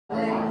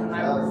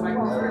my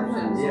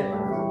prescriptions,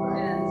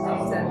 and they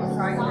said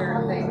right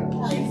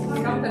here,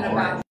 something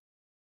about.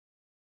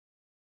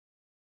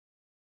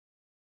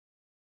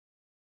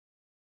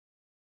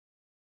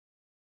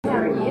 How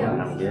are you?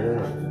 I'm good.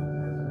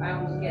 I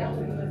only get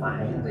My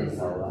hand is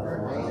all over.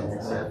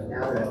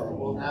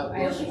 I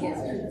only get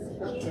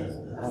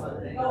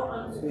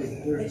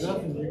There's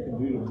nothing you can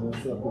do to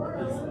mess up with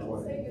this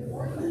way.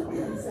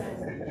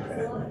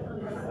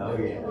 Oh,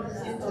 yeah.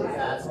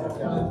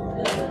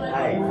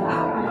 Hey, I'm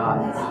not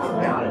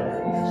about it.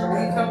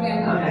 You told me I'm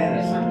not going to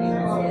get something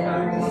all the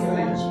time.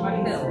 My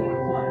pill.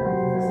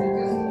 So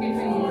just give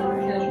me your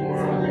pill.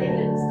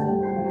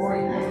 Or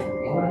you can get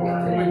to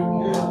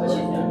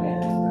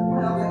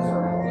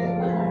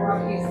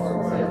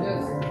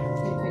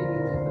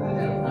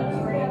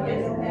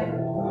my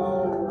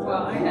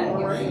well, I had to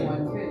give you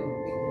one too.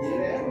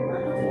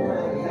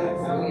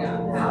 Oh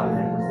yeah.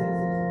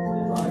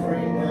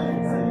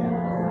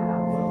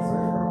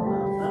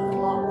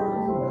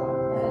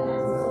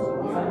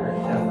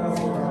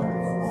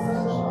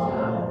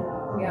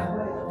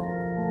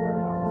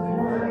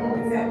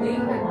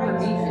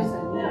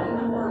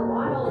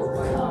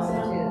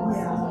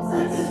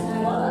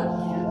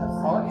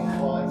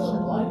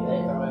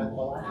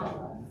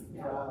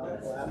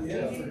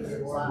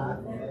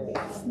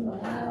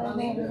 I'll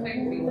need to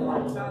make people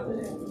about it.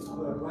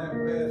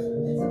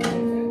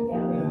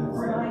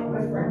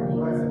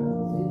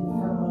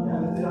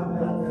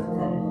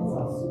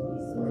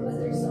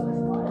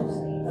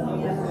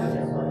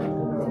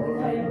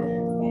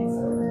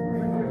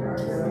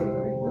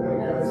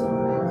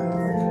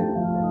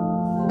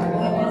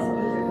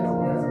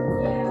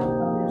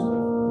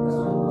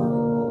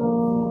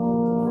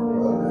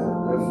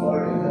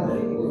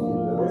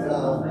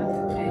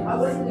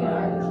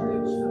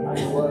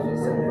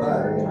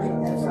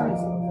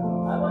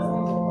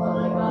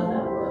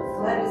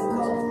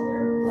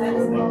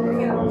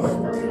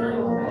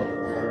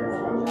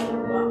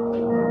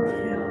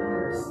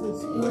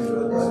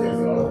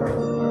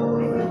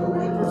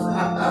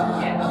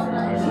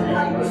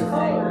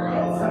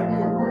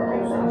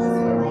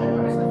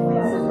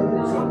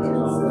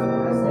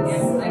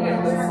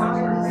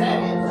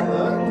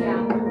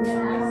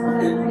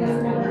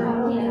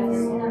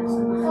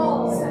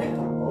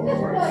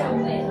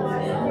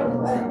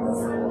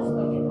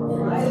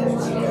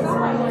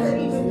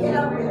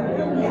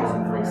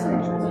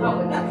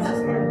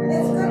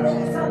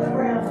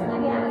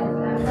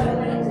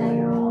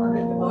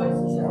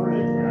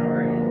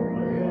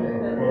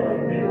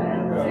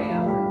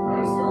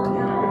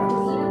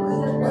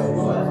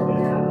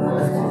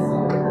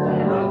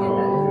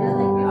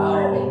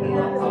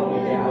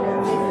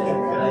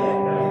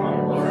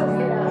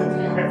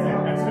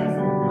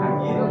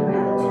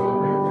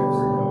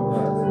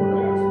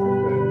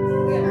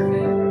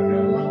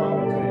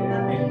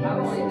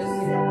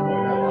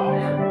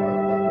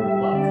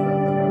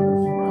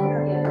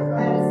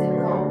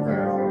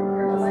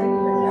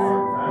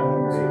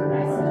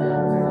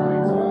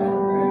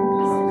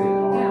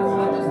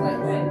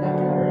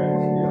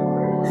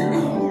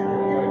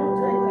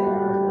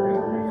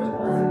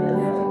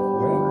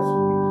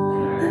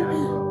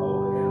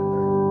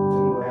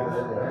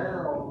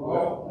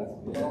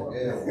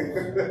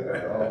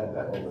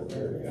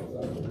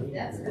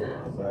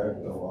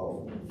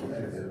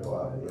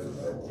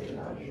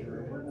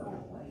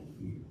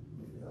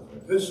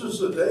 This is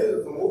the day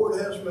that the Lord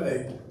has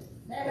made.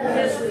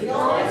 Let us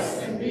rejoice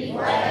and be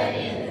glad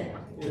in it.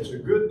 It's a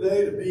good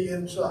day to be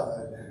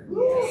inside.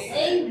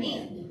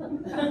 Amen.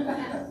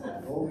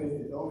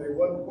 Only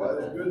wasn't quite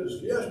as good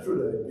as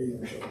yesterday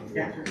being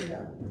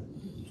inside.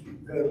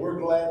 But we're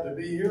glad to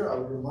be here. I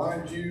would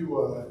remind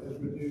you, as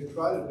we do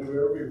try to do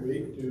every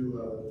week,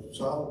 to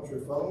silence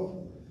your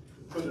phone,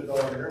 put it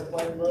on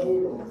airplane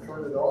mode, or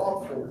turn it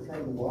off, or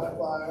turn the Wi-Fi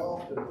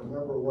off. There's a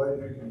number of ways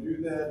you can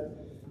do that.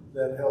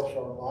 That helps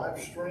our live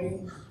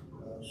stream.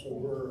 So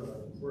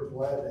we're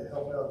glad to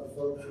help out the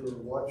folks who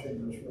are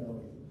watching this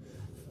morning.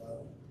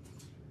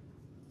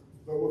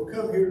 But we've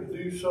come here to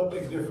do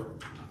something different.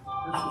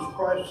 This is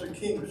Christ the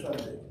King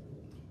Sunday,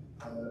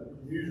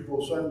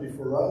 usual Sunday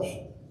for us.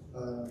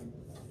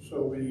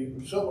 So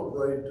we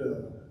celebrate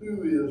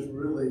who is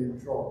really in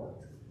charge,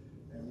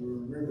 and we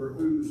remember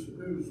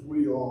whose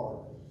we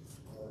are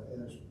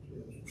as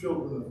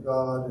children of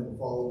God and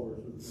followers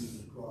of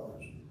Jesus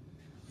Christ.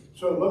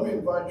 So let me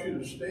invite you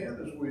to stand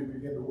as we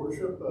begin to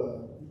worship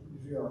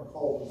using our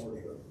call to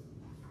worship.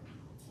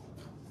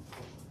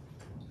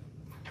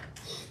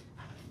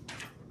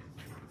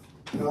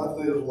 God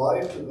gives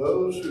light to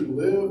those who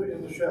live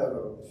in the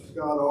shadows.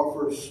 God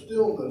offers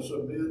stillness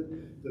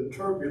amid the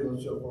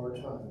turbulence of our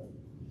time.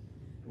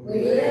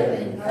 We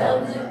live in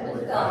covenant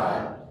with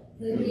God,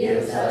 who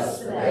gives us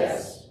the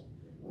best.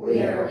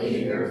 We are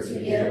eager to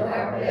give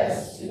our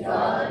best to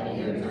God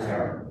in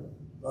return.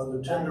 By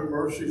the tender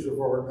mercies of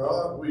our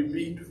God, we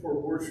meet for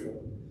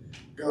worship.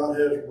 God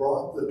has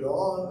brought the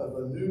dawn of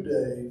a new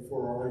day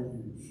for our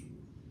use.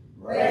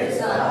 Praise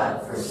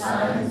God for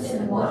signs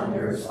and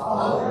wonders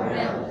all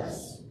around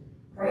us.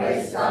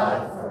 Praise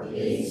God for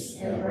peace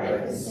and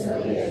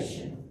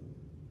reconciliation.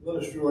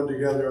 Let us join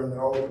together in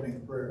our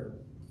opening prayer.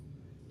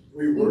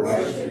 We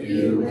worship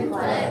you with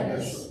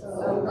gladness,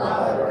 O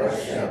God, our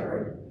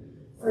shepherd,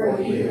 for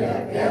you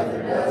have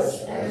gathered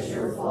us as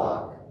your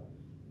flock.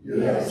 You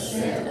have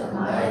sent a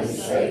mighty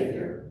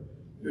Savior,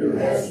 who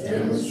has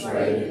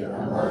demonstrated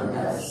among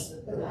us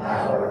the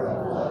power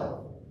of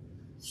love.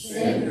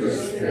 Send your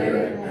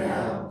Spirit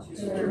now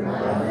to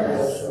remind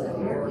us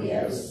of your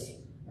gifts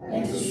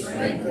and to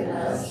strengthen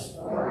us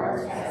for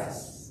our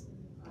tasks.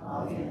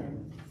 Amen.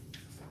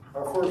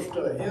 Our first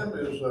hymn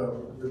is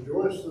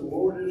Rejoice the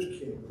Lord is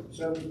King,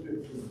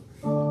 715.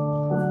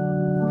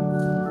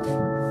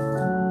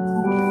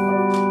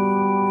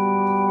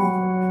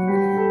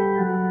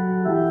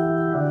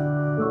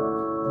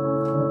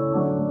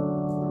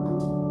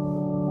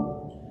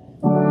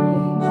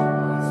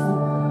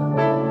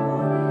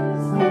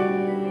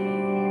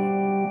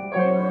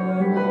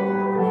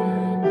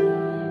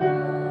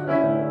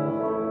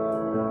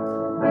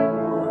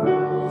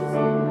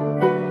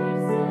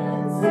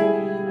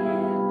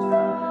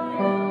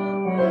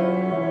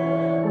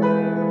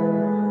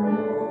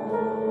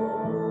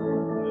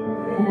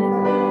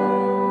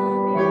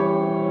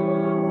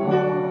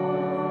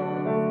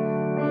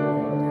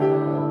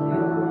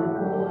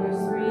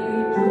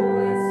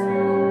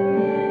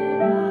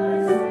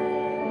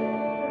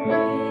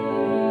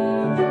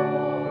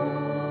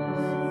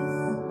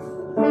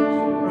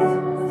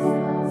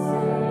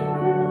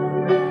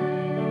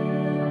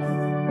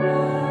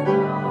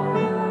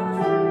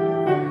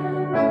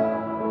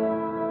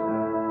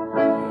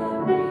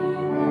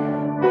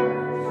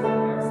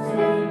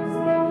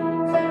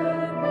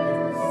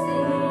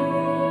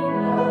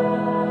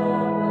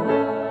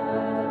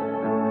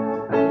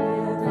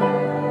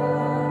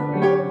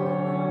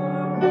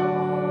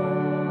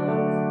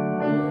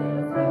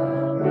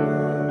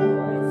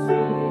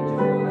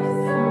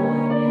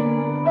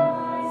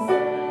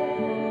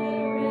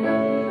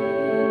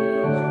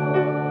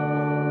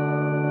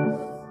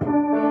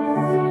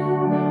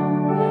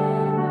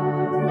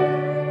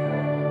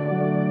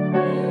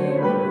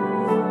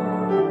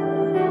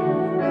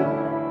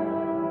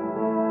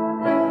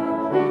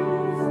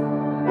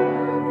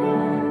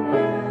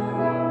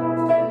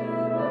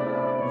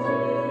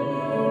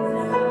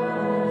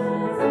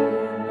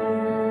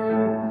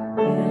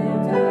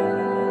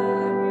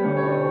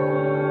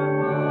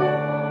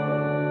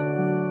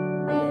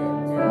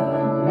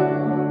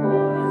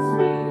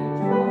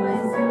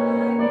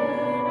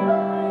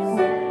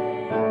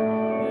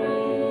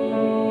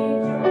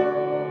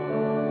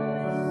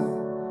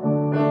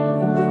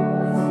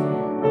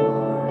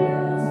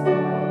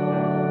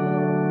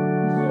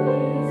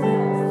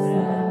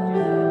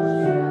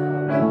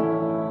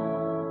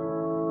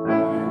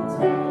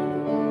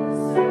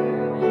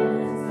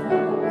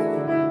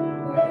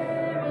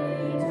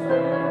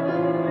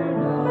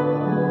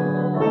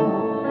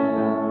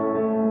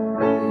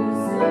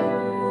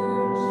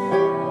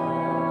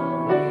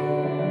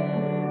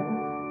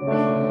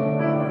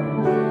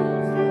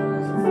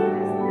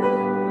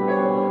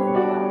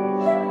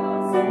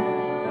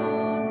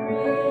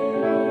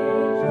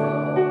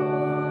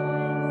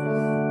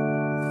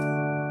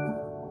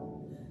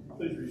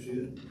 Please be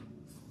seated.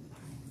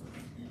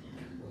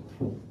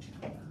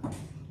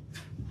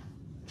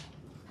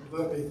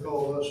 Let me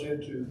call us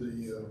into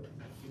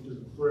the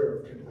prayer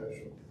of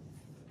confession.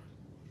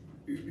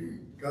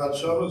 God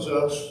summons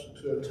us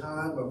to a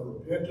time of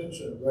repentance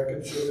and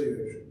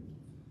reconciliation.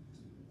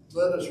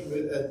 Let us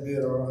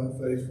admit our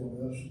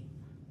unfaithfulness,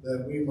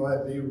 that we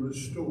might be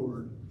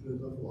restored to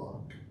the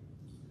flock.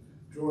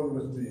 Join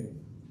with me.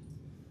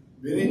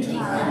 Many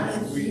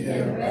times we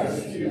have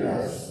rescued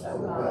us, O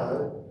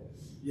God,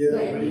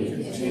 yet we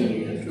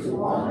continue to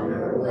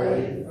wander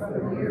away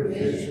from your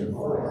vision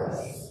for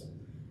us.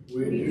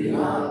 We do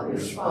not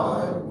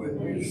respond when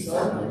you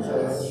summons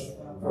us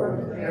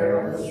from the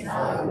perilous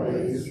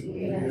highways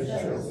we have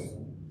chosen.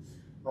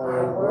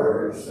 Our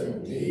words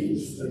and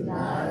deeds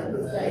deny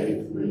the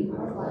faith we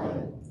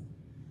proclaim.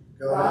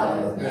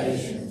 God of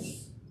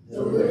nations,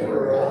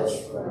 deliver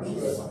us from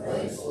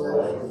misplaced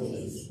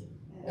loyalties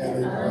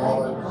and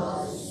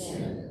unacknowledged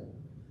sin.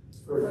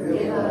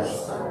 Forgive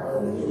us our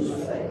foolish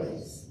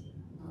ways.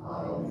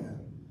 Amen.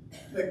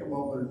 Take a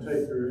moment and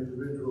take your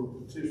individual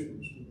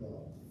petitions to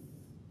God.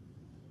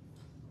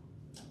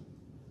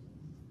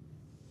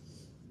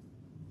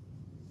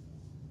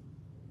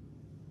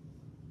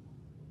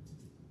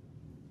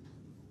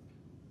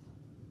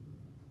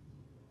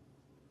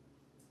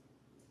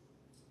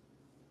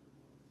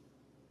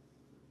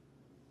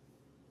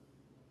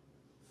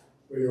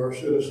 We are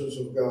citizens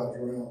of God's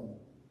realm,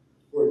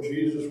 where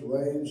Jesus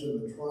reigns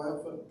in the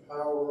triumphant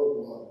power of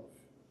love.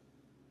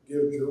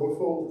 Give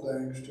joyful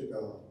thanks to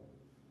God,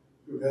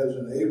 who has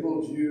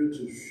enabled you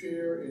to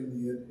share in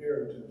the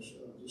inheritance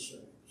of the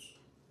saints.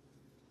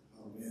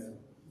 Amen.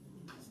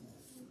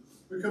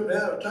 We come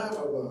now to a time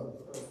of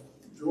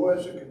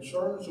joys and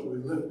concerns that we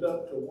lift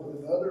up to one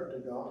another, to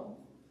God.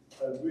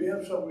 We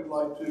have something we'd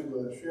like to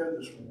share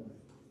this morning.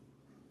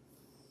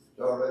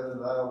 Darlene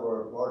and I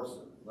were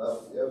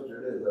left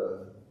yesterday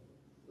to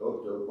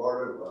go to a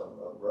party.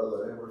 My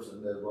brother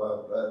Emerson and his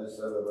wife tried to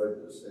celebrate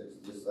the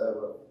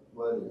 67th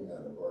wedding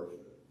anniversary.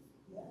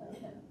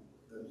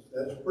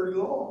 That's pretty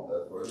long.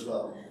 That's where it's at.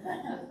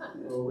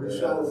 Well, we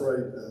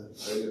celebrate that.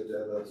 Big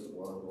attendance, a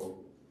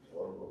wonderful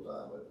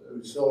time with them.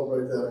 We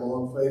celebrate that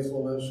long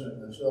faithfulness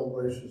and the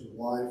celebrations of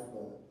life,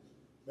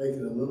 make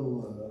it a little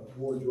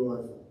more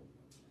joyful.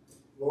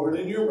 Lord,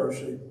 in your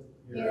mercy,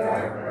 Hear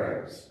our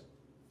prayers.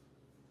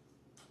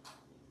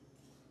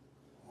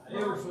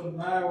 Emerson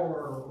and I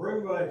were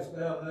roommates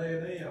down at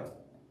A&M.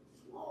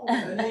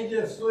 And he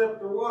just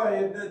slipped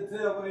away and didn't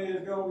tell me he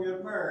was going to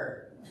get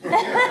married.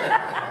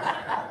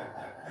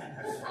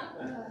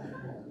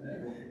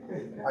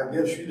 I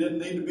guess you didn't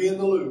need to be in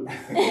the loop.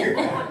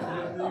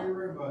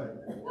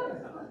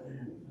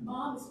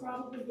 Mom is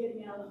probably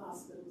getting out of the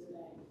hospital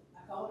today. I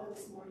called her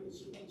this morning and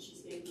she thinks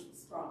she's getting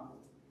strong.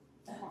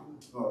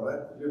 All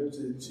right, good.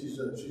 She's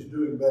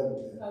doing better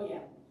then. Oh,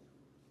 yeah.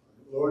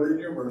 Lord, in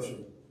your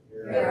mercy.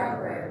 Hear our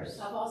prayers.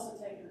 I've also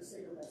taken her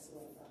cigarettes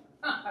away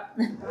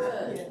from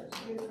her.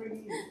 Good for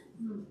you.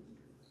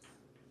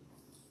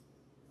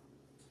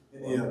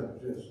 Any others?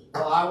 Yes.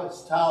 Well, I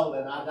was told,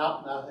 and I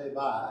don't know who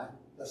by,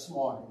 this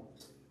morning,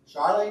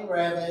 Charlene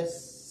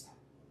Revis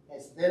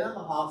has been in the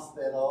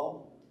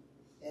hospital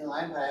in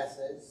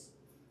Lampasas.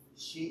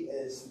 She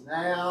is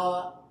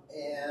now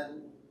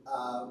in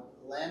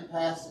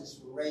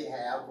Lampasas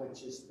Rehab,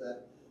 which is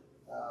the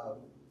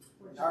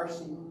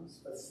nursing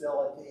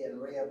facility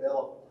and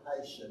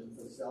rehabilitation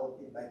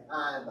facility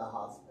behind the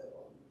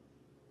hospital.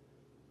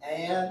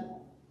 And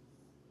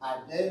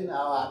I do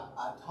know,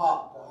 I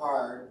talked to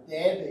her,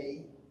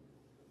 Debbie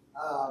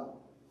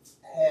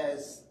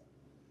has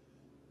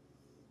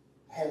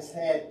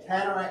had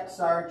cataract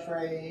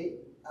surgery.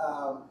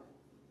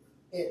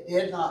 It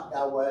did not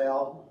go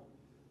well.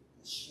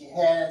 She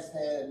has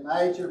had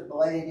major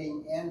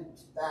bleeding in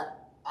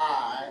that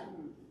eye,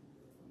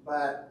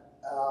 but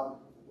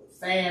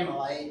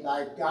family,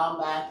 they've gone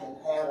back and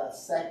had a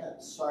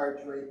second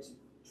surgery to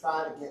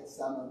try to get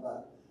some of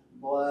the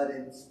blood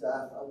and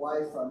stuff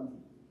away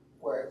from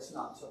where it's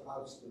not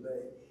supposed to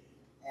be.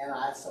 And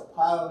I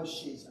suppose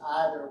she's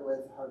either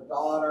with her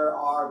daughter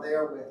or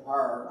they're with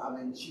her. I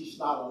mean, she's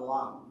not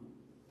alone.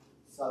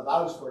 So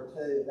those were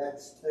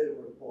that's two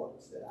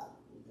reports that I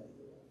can give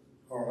you.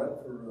 All right,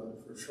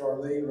 for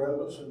Charlene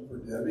Revis and for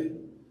Debbie,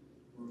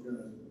 we're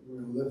gonna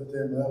lift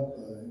them up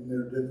in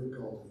their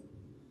difficulty.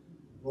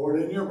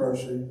 Lord, in your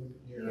mercy,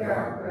 Hear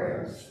our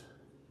prayers.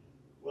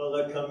 Well,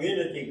 the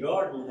community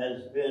garden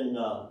has been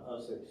a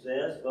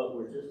success, but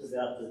we're just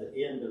about to the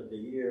end of the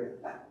year.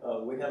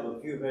 We have a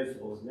few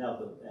vegetables now,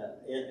 but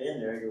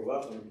in there, you're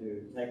welcome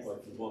to take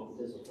what you want,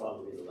 but this will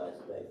probably be the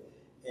last day.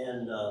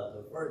 And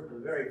the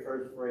very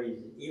first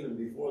freeze, even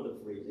before the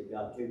freeze, it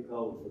got too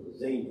cold for the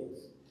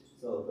zinnias,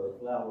 so the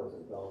flowers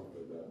are gone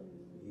for the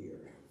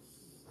year.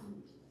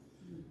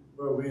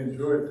 well, we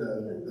enjoyed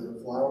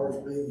the flowers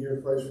being here,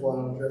 fresh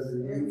flowers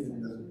every week,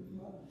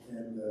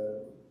 and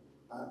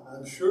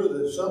I'm sure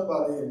that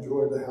somebody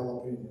enjoyed the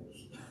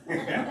jalapenos.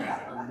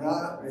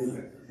 Not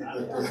me,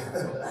 but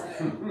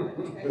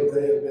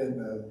they've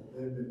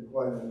been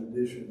quite an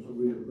addition, so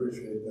we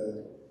appreciate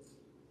that.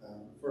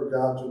 For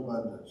God's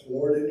abundance,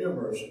 Lord, in your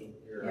mercy.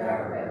 Hear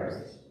our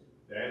prayers.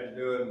 Dad's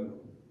doing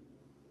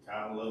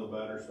kind of a little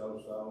better, so,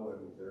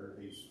 and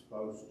he's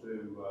supposed to be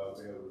able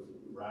to,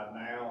 right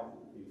now,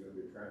 he's going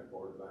to be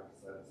transported back to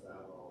San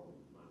Salvador on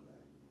Monday.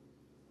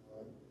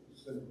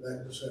 Sent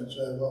back to San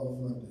Salvador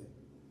on Monday.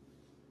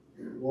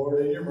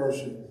 Lord, in your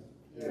mercy.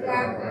 Hear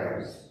our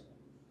prayers.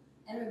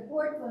 And a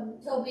report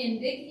from Toby and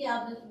Vicky,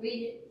 I'll just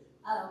read it,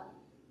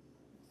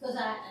 because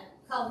I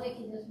called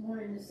Vicky this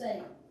morning to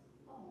say,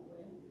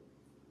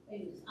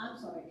 I'm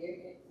sorry, dear.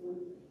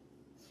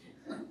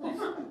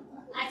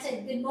 I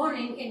said, good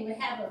morning, can we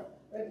have a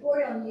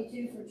report on you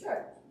two for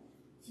church?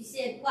 She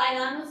said, quite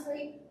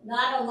honestly,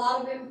 not a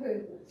lot of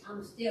improvement.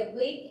 I'm still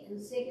weak and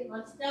sick at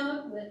my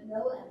stomach with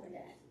no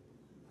appetite.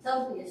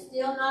 Toby is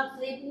still not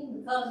sleeping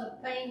because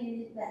of pain in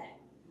his back.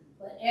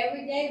 But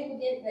every day will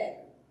get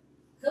better.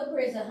 Cooper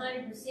is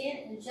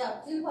 100% and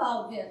shot 2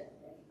 hogs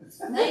yesterday. Thanks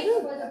for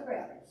the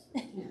prayers.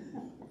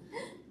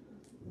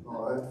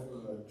 All right,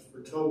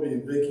 for Toby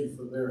and Vicky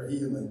for their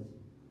healing.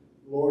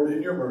 Lord,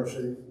 in your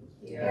mercy.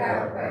 Hear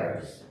our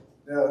prayers.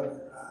 Now,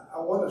 I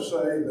want to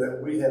say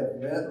that we have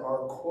met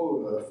our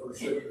quota for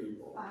sick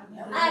people.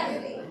 I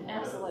agree.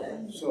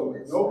 Absolutely. So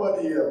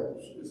nobody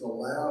else is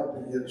allowed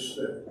to get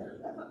sick.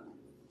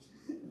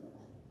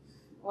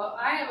 Well,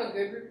 I have a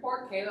good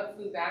report. Kayla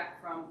flew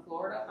back from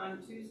Florida on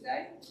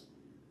Tuesday,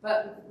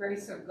 but with the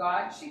grace of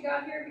God, she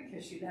got here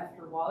because she left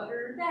her wallet at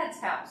her dad's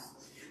house.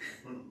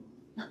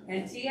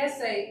 And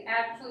TSA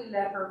actually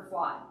let her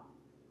fly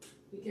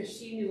because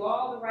she knew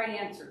all the right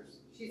answers.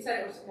 She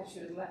said it was because she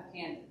was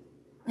left-handed.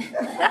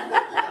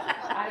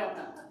 I don't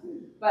know.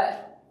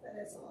 But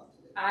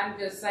I'm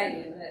just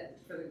saying that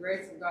for the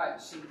grace of God,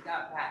 she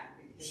got back.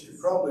 She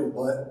probably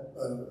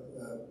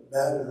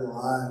batted her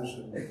eyes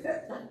and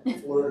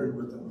flirted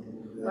with them a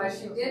little bit. But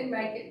she did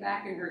make it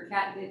back, and her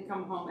cat did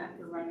come home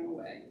after running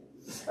away.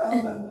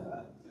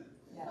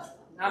 Yeah,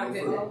 Not a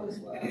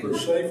good day. For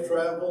safe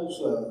travels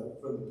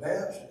for the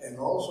past, and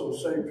also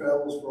safe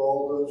travels for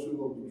all those who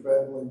will be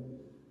traveling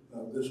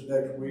this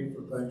next week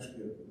for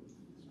Thanksgiving.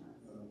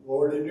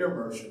 Lord, in your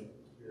mercy,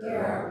 hear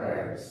our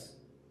prayers.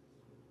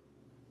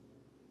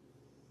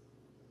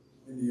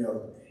 Any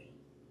others?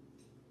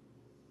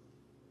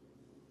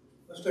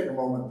 Let's take a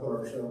moment and put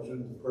ourselves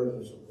into the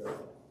presence of God.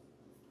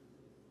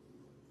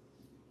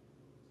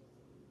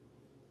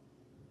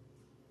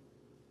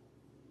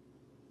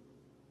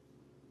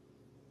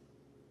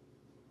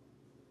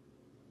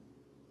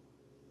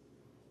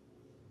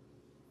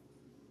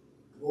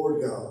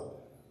 Lord God,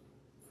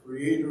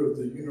 creator of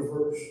the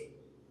universe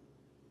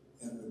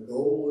and the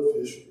goal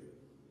of history,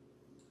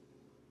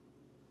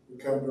 we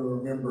come to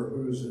remember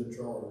who is in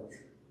charge.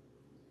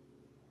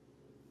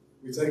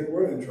 We think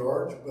we're in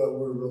charge, but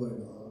we're really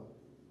not.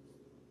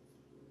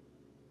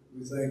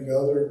 We think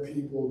other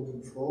people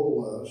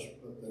control us,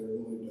 but they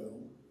really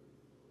don't.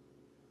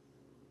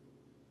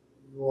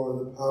 You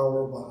are the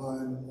power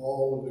behind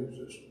all of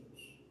existence,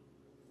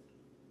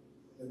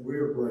 and we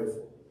are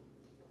grateful.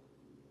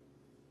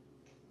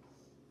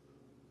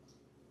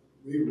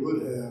 We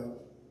would have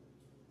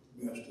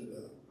messed it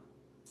up.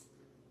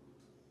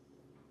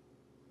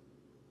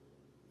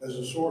 As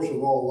the source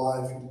of all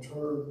life, we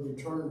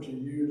turn to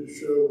you to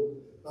show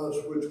us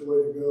which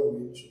way to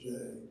go each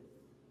day.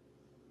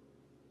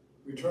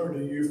 We turn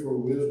to you for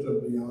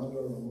wisdom beyond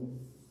our own.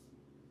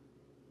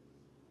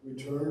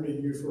 We turn to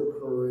you for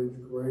courage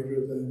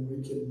greater than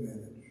we can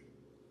manage.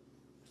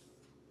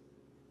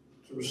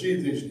 To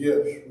receive these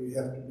gifts, we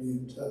have to be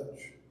in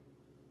touch.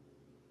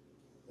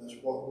 That's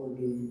what we're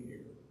doing here.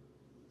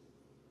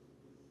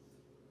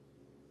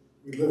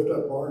 We lift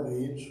up our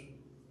needs.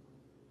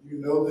 You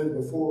know them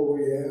before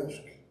we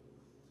ask.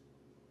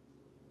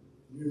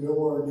 You know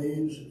our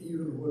needs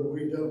even when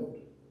we don't.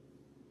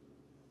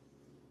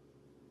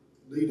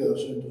 Lead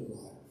us into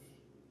life.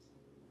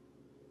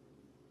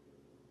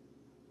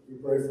 We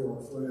pray for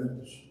our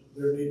friends.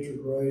 Their needs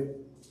are great.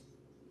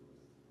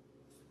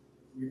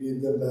 We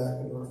need them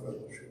back in our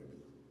fellowship.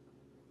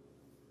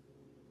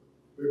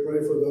 We pray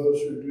for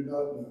those who do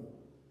not know.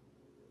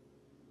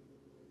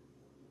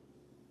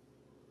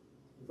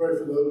 We pray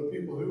for those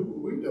people who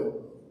we don't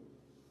know.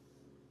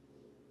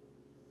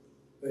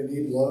 They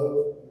need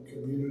love and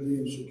community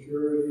and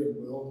security and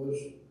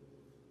wellness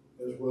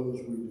as well as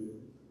we do.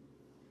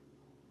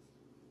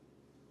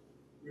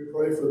 We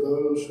pray for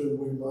those whom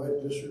we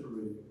might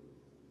disagree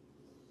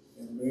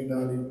and may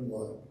not even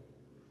like,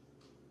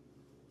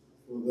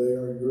 for they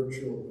are your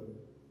children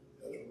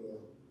as well.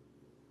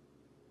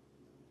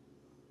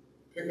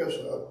 Pick us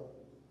up.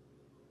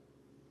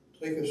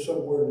 Take us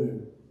somewhere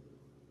new.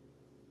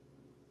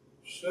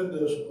 Send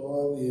us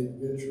on the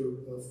adventure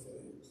of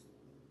faith.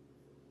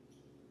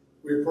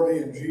 We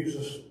pray in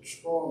Jesus'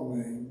 strong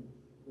name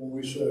when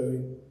we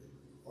say,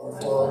 Our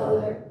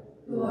Father,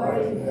 who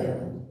art in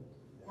heaven,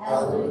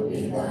 hallowed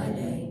be thy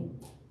name.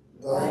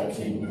 Thy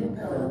kingdom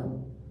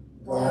come,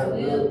 thy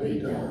will be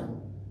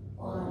done,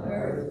 on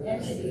earth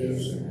as it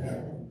is in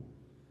heaven.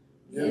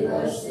 Give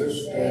us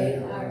this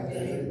day our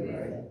daily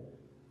bread,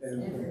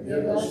 and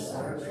forgive us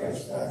our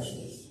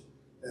trespasses,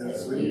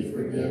 as we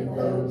forgive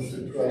those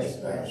who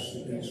trespass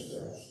against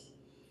us.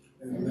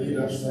 And lead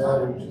us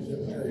not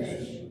into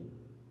temptation,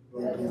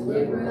 but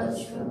deliver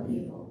us from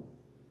evil.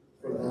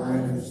 For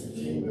thine is the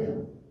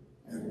kingdom,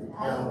 and the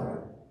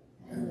power,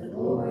 and the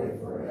glory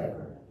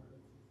forever.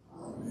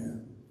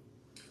 Amen.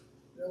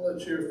 Now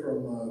let's hear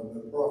from the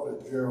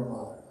prophet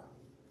Jeremiah.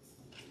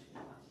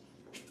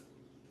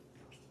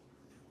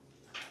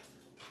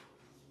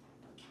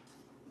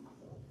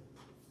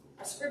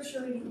 Our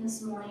scripture reading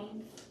this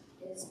morning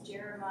is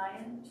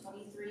Jeremiah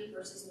 23,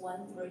 verses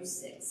 1 through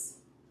 6.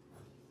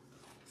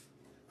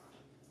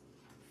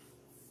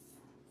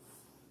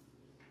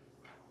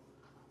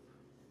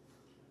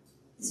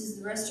 This is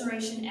the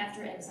restoration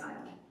after exile.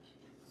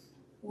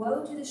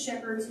 Woe to the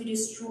shepherds who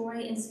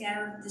destroy and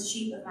scatter the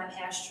sheep of my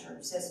pasture,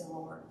 says the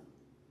Lord.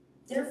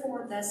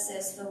 Therefore, thus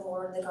says the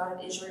Lord, the God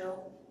of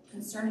Israel,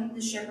 concerning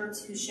the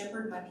shepherds who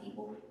shepherd my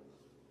people,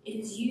 it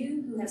is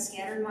you who have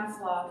scattered my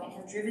flock and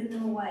have driven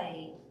them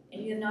away,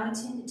 and you have not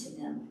attended to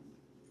them.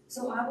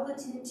 So I will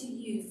attend to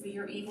you for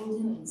your evil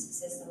doings,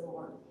 says the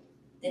Lord.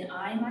 Then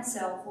I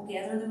myself will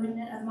gather the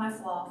remnant of my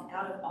flock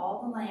out of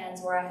all the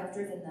lands where I have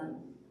driven them,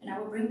 and I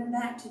will bring them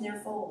back to their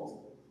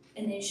fold,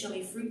 and they shall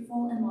be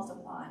fruitful and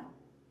multiply.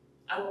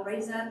 I will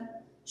raise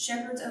up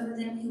shepherds over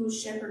them who will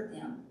shepherd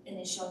them, and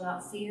they shall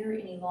not fear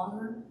any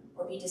longer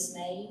or be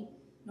dismayed,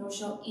 nor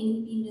shall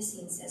any be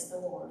missing, says the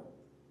Lord.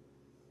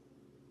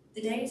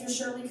 The days are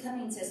surely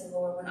coming, says the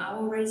Lord, when I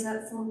will raise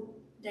up for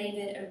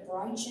David a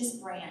righteous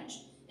branch,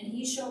 and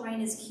he shall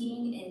reign as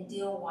king and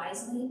deal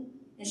wisely,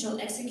 and shall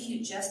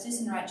execute justice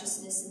and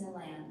righteousness in the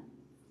land.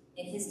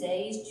 In his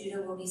days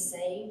Judah will be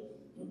saved,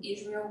 and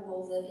Israel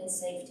will live in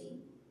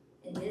safety.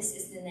 And this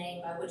is the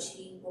name by which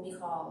he will be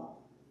called.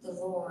 The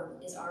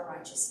Lord is our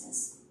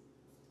righteousness.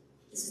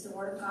 This is the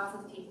word of God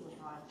for the people of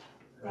God.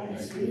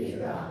 Thanks be to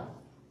God.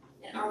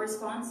 And our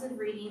responsive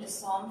reading is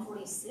Psalm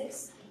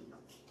 46,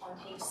 on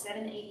page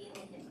 780 in the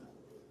hymn.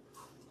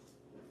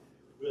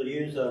 We'll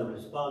use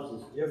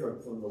responses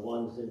different from the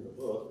ones in the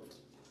book.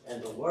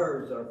 And the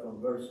words are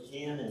from verse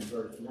 10 and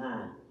verse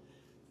 9.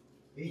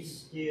 Be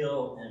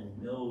still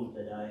and know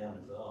that I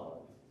am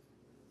God,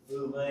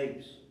 who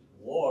makes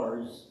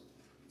wars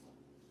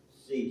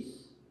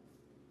cease.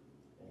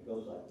 And it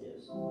goes like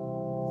this.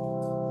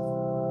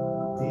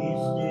 Be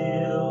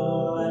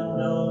still and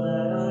know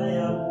that I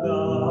am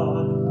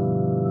God,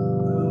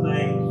 who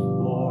makes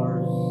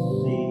wars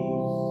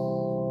cease.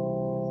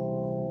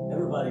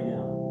 Everybody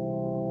now.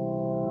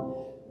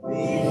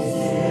 Be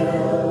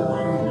still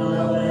and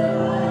know that I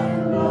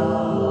am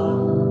God,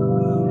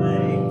 who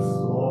makes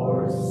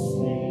wars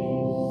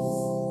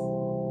cease.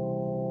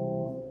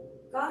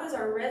 God is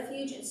our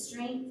refuge and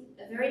strength,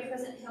 a very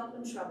present help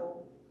in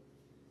trouble.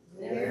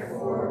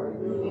 Therefore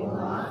we will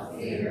not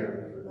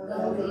fear,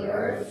 though the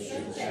earth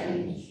should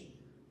change,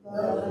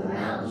 though the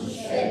mountains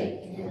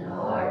shake in the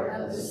heart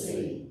of the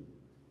sea.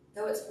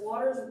 Though its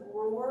waters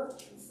roar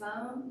and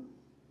foam,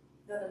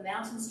 though the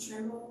mountains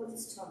tremble with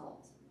its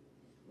tumult.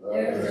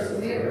 There is a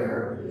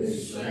river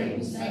whose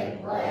streams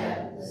make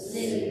glad the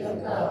city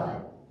of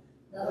God,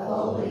 the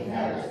holy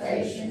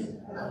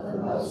habitation of the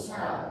Most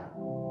High.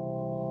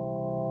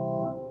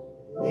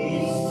 Be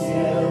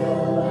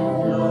still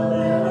and know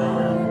that I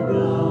am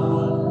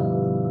God,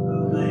 who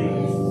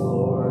makes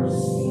wars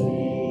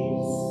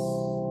cease.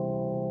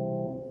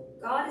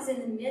 God is in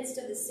the midst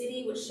of the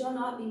city which shall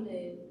not be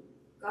moved.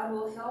 God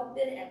will help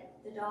it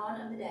at the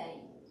dawn of the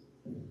day.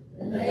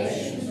 The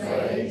nations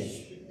rage,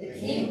 the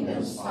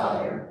kingdoms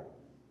totter,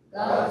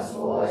 God's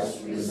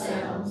voice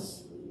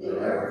resounds, the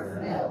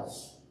earth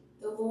melts.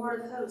 The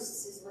Lord of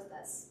hosts is with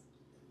us.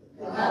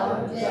 The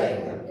God of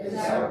Jacob is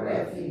our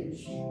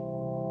refuge.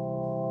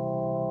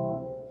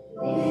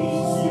 Be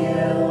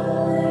still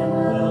and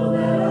know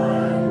that I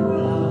am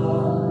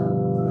God,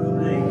 who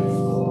makes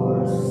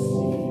wars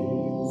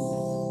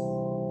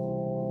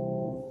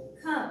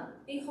cease. Come,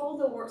 behold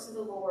the works of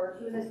the Lord,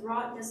 who has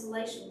wrought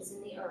desolations in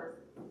the earth.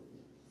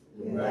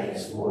 Who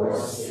makes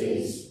wars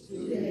cease to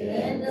the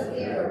end of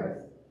the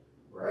earth,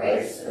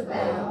 breaks the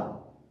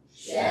bow,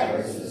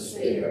 shatters the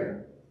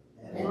spear,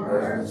 and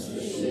burns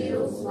the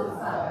shields with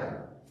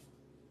fire.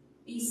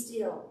 Be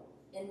still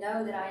and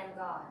know that I am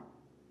God.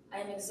 I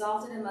am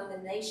exalted among the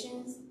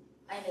nations.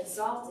 I am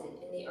exalted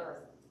in the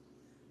earth.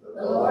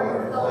 The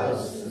Lord of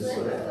hosts is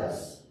with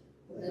us.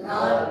 The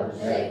God of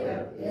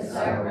Jacob is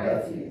our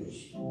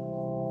refuge.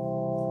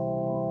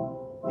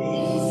 Be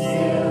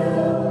still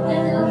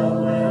and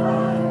know that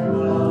I am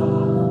God,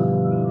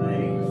 who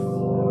makes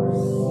wars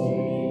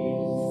cease.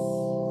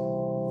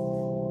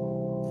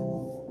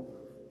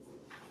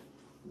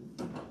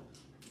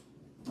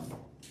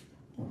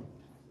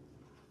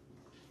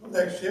 The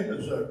next hymn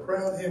is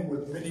Crown Him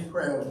with Many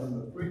Crowns,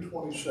 number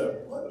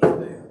 327. Let us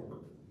stand.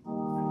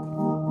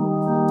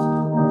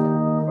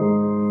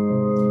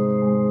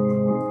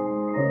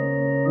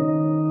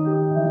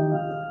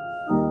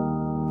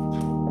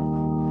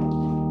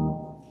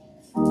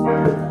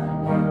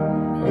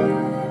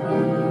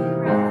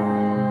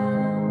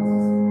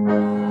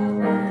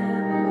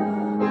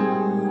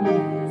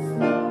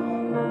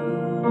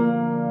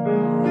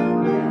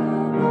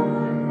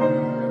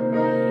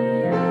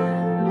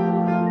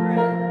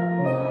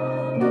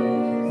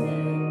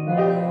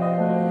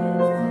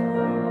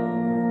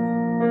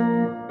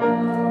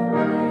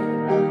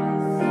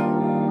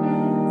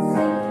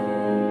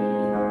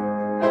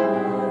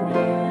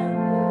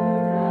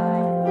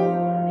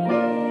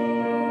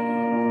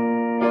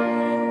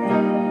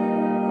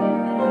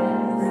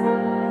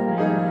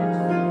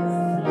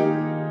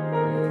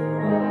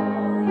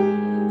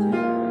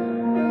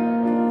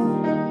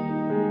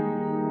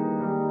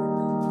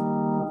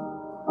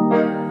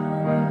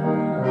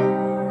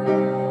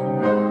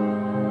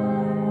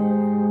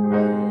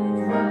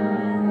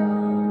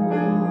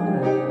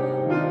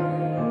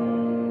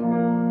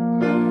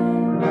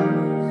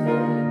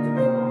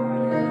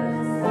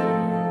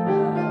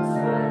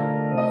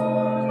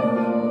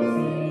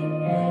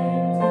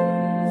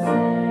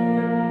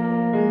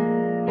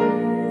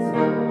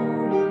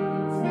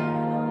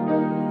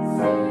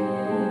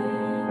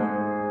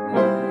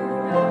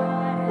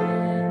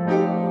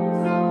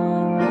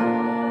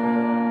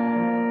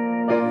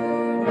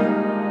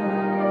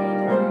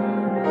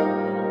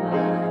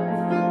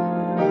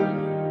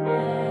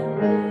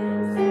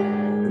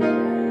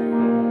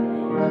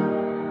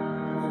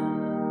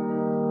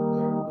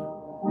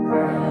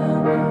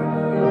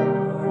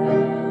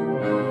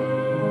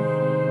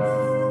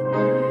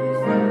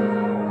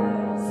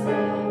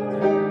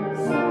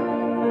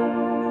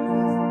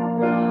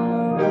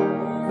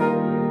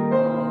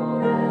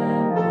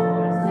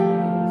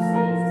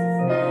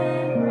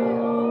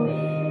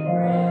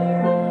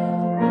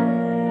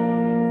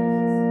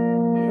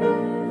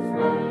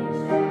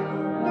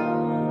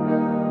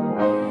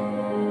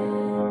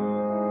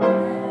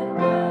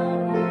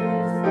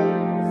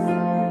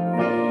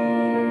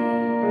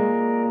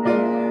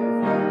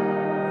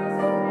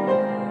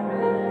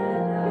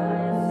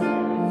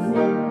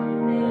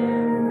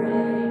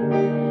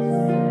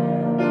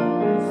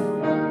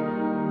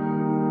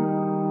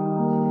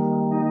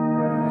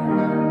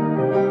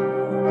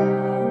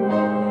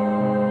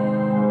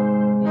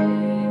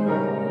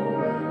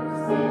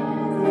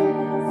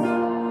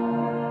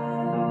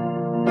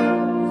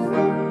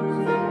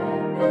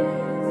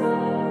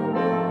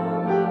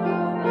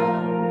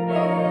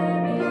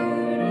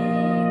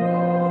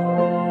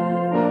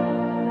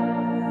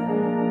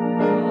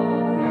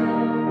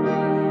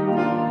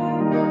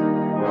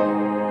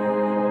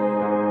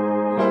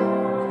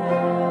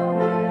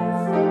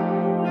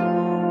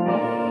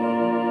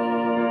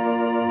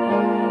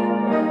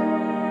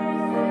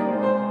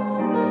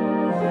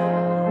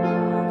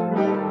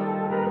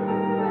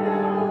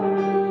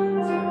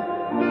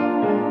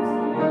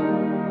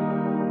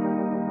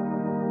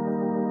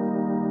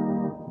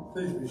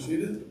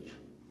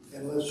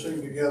 let's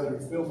sing together,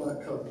 Fill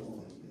My Cup, Lord.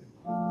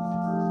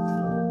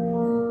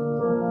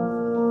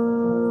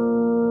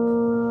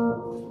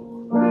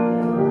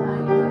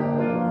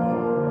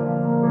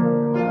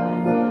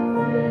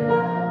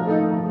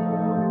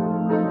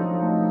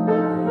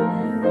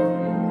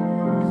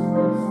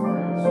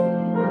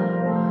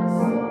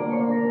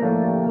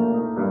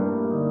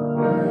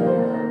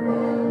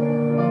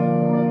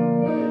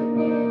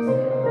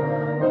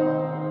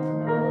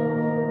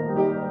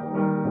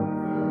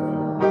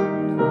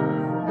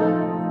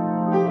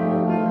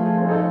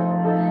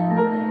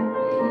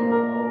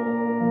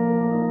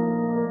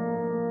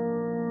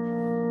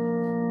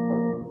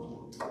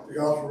 The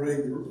gospel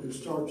reading, it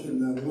starts in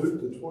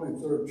Luke, the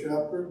 23rd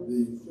chapter,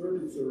 the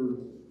 33rd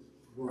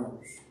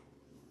verse.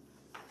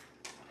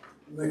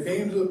 When they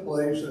came to the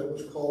place that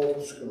was called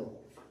the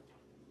Skull,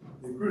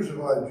 they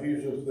crucified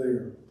Jesus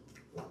there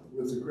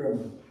with the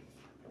criminals,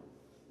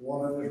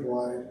 one on his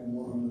right and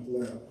one on his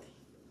left.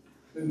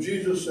 Then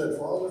Jesus said,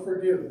 Father,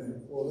 forgive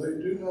them, for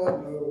they do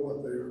not know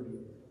what they are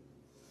doing.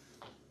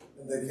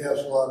 And they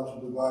cast lots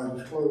to divide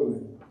his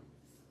clothing.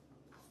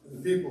 And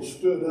the people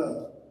stood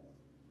up,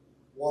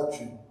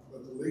 watching.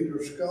 But the leader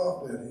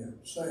scoffed at him,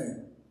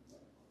 saying,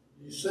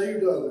 He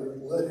saved others,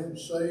 let him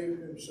save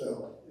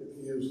himself, if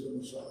he is the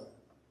Messiah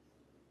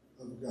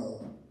of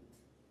God,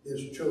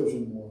 his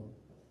chosen one.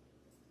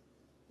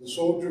 The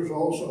soldiers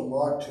also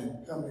mocked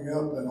him, coming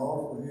up and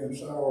offering him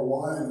sour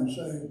wine, and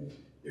saying,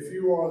 If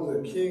you are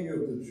the king of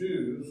the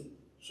Jews,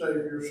 save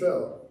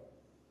yourself.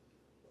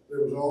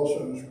 There was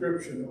also an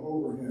inscription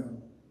over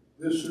him,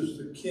 This is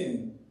the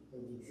King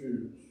of the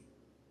Jews.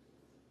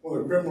 One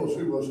of the criminals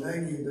who was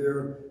hanging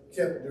there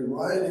kept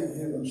deriding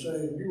him and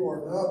saying, if you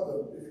are not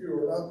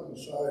the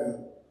Messiah,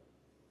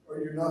 are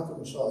you not the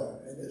Messiah?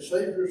 And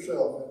save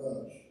yourself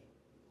and us.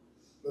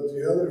 But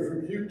the others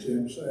rebuked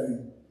him,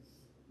 saying,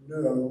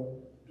 No,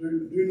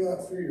 do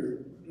not fear.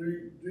 Do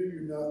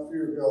you not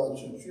fear God,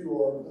 since you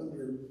are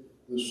under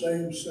the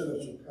same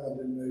sentence of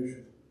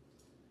condemnation?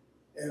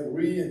 And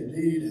we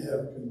indeed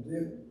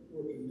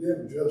were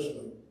condemned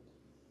justly,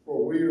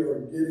 for we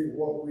are getting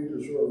what we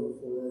deserve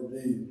for our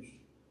deeds.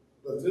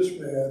 But this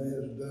man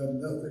has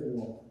done nothing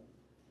wrong.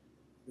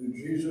 And then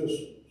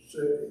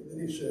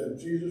he said,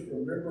 Jesus,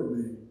 remember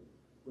me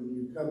when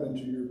you come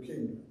into your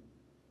kingdom.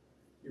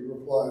 He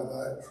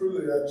replied,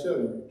 truly I tell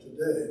you,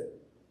 today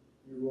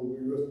you will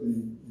be with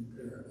me in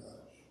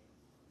paradise.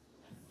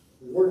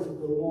 The word of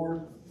the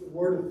Lord, the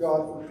word of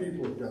God for the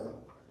people of God.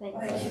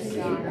 Thanks be to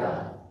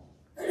God.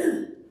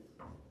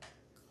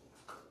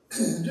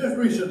 Just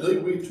recently,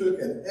 we took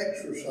an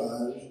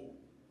exercise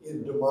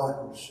in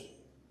democracy.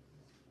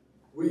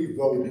 We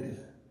voted.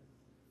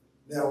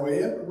 Now, we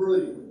haven't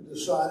really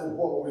decided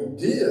what we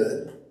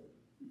did,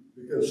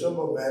 because some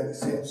of them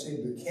can't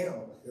seem to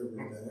count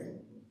everything.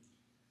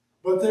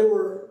 But there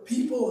were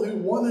people who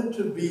wanted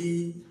to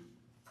be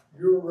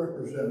your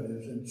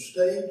representatives in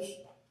states,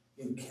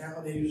 in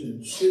counties,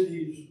 in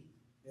cities,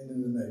 and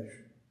in the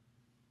nation.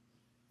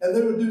 And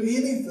they would do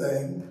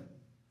anything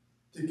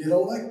to get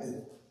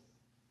elected.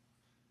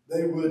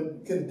 They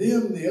would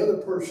condemn the other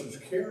person's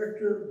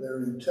character,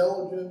 their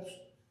intelligence,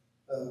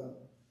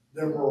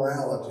 their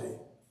morality.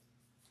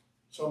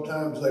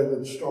 Sometimes they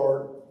would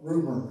start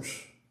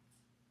rumors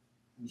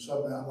and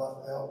some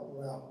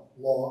outlaw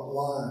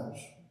lies.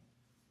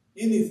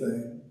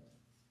 Anything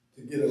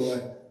to get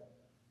elected.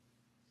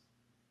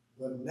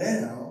 But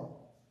now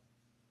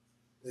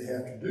they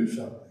have to do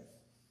something.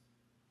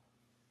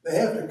 They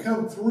have to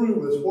come through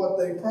with what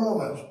they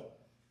promised.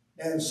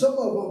 And some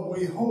of them,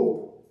 we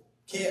hope,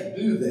 can't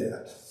do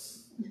that.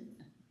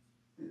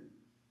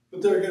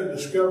 But they're going to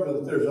discover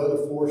that there's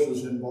other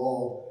forces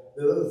involved,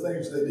 that other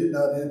things they did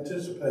not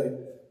anticipate,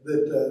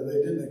 that they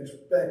didn't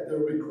expect. There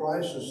will be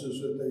crises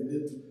that they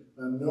didn't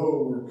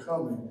know were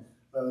coming.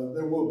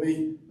 There will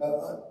be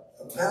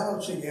a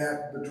balancing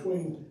act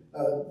between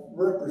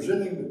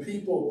representing the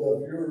people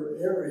of your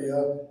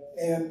area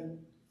and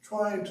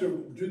trying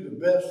to do the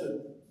best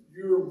that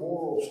your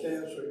moral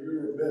stance or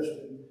your best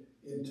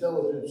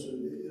intelligence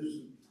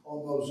is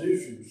on those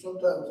issues.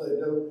 Sometimes they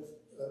don't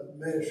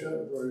mesh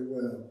up very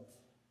well.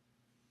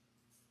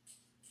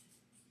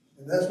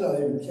 And that's not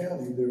even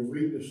counting their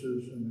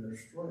weaknesses and their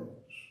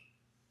strengths.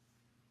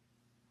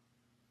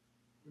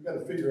 We've got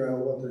to figure out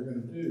what they're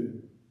going to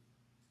do.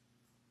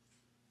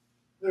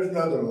 There's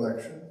another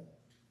election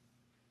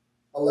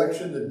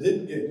that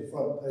didn't get the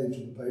front page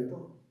of the paper,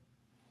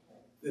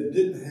 that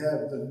didn't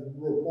have the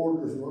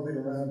reporters running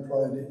around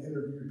trying to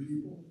interview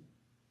people.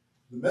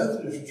 The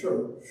Methodist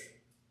Church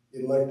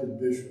elected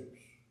bishops.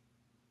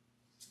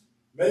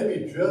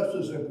 Maybe just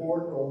as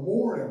important or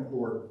more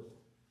important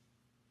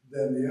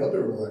than the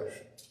other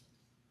election,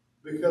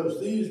 because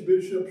these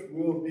bishops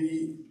will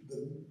be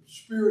the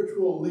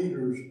spiritual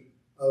leaders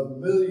of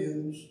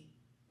millions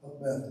of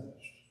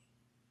Methodists,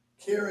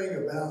 caring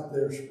about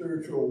their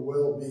spiritual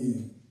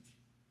well-being,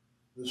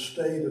 the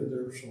state of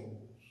their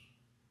souls.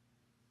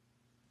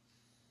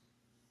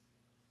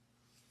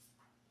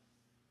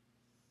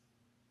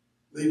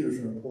 Leaders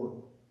are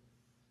important.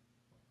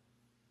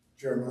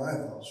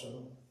 Jeremiah thought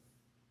so.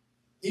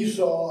 He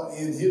saw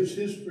in his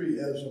history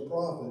as a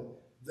prophet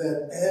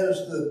that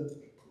as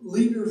the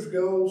leaders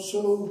go,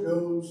 so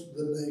goes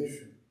the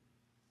nation.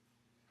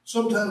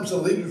 Sometimes the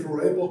leaders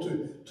were able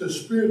to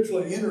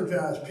spiritually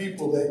energize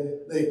people.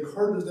 They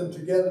herded them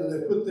together.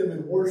 They put them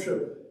in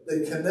worship.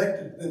 They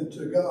connected them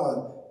to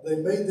God. They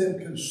made them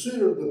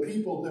consider the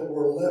people that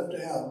were left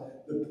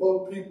out, the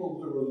people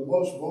that were the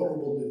most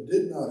vulnerable, that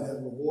did not have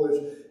a voice.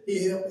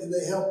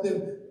 They helped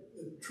them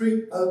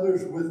treat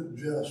others with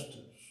justice.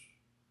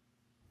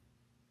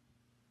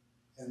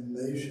 And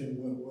the nation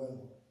went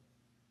well.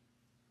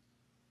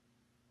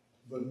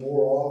 But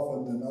more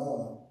often than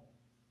not,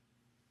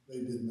 they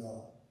did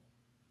not.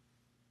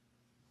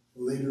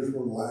 The leaders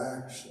were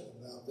lax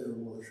about their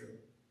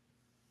worship.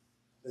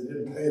 They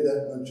didn't pay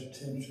that much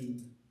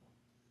attention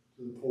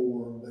to the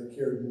poor. They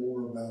cared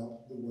more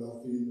about the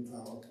wealthy and the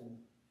powerful.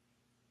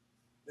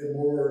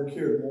 They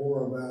cared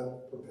more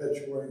about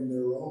perpetuating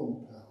their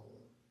own power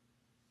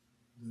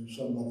than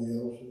somebody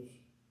else's.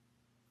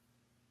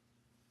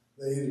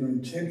 They either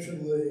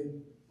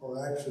intentionally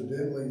or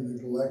accidentally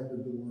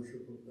neglected the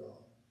worship of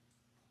God.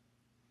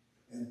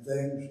 And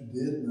things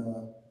did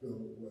not go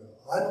well.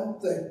 I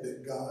don't think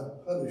that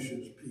God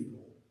punishes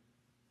people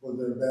for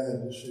their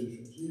bad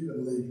decisions,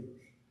 even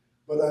leaders.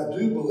 But I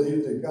do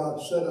believe that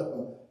God set up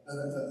a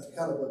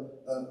kind of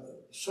a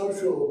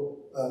social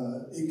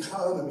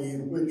economy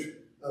in which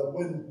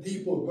when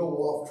people go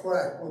off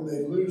track, when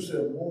they lose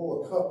their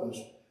moral compass,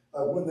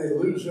 when they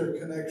lose their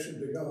connection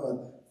to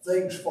God,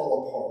 things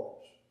fall apart.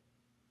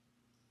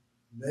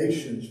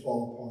 Nations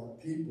fall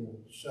apart. People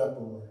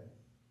separate.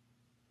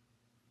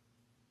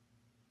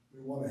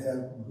 We want to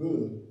have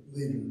good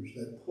leaders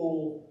that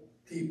pull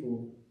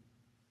people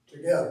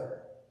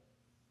together.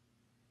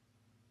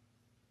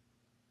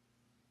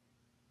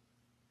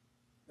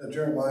 Now,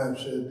 Jeremiah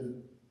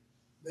said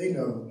that he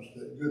knows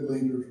that good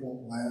leaders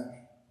won't last,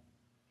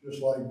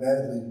 just like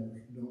bad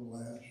leaders don't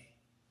last.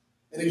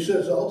 And he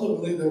says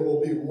ultimately there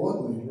will be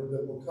one leader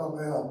that will come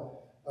out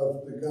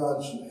of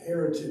God's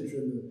heritage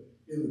in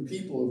the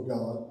people of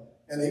God,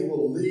 and he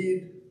will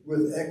lead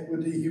with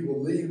equity, he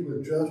will lead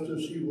with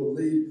justice, he will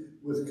lead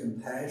with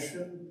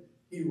compassion,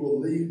 he will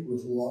lead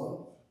with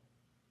love,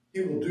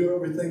 he will do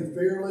everything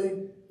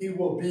fairly, he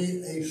will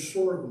be a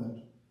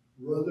servant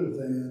rather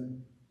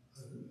than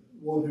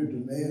one who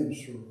demands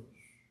service.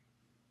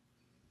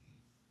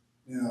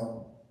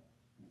 Now,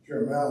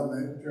 Jeremiah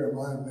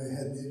may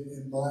have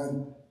in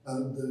mind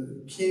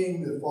the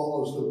king that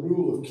follows the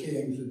rule of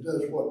kings, that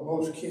does what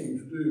most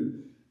kings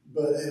do.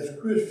 But as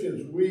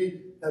Christians,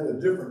 we have a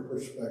different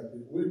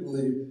perspective. We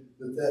believe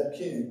that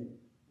king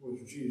was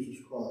Jesus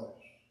Christ.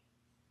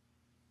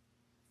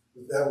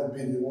 That would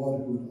be the one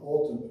who would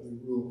ultimately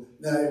rule.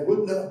 Now, it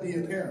would not be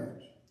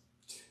apparent.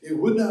 It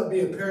would not be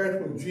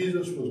apparent when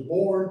Jesus was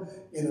born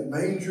in a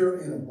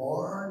manger, in a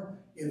barn,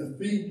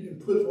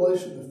 put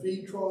place in a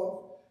feed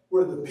trough,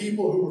 where the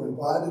people who were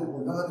invited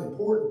were not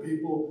important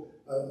people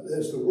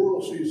as the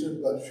world sees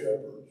them, but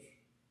shepherds.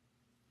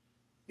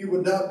 He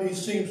would not be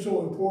seen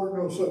so important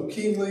or so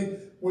kingly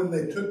when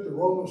the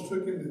Romans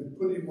took him and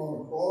put him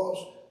on a cross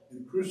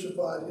and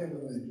crucified him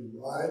and they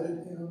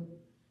derided him.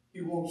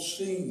 He won't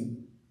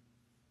seem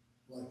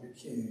like a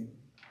king,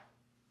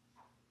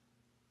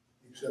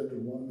 except to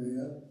one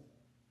man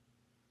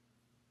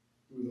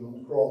who was on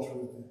the cross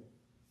with him.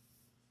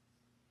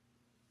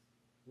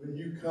 When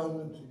you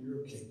come into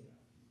your kingdom,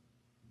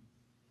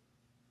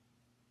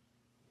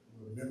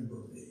 remember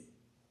me.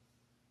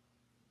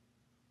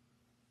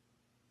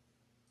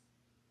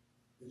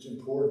 It's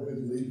important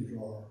who the leaders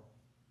are.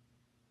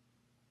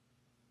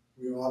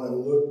 We ought to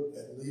look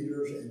at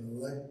leaders and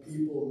elect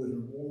people that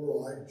are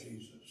more like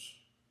Jesus,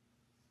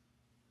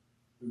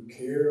 who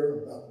care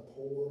about the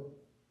poor,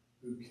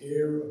 who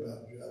care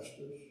about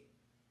justice,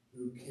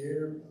 who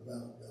care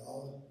about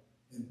God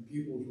and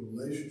people's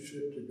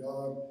relationship to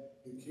God,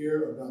 who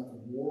care about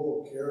the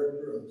moral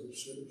character of the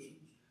citizens.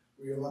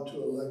 We ought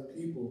to elect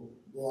people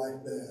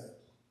like that.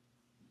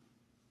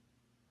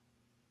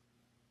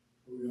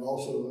 We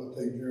also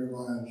take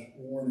Jeremiah's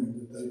warning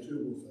that they too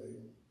will fail.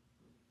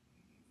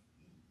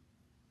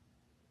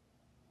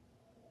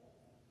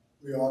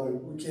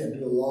 We can't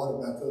do a lot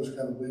about those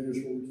kind of leaders,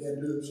 but we can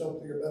do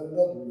something about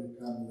another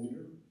kind of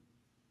leader.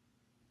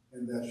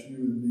 And that's you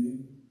and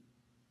me.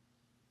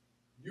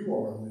 You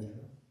are a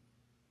leader,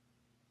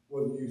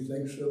 whether you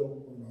think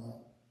so or not.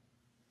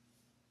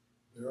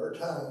 There are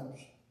times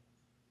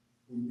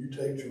when you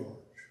take charge.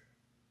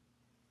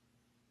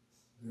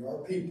 There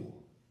are people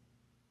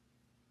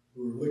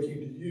who are looking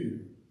to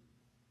you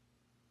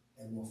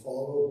and will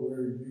follow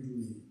where you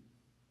lead.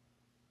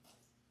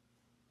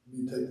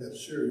 You take that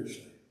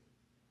seriously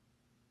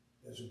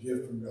as a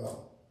gift from God.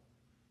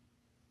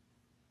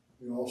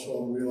 We also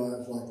ought to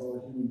realize, like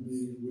all human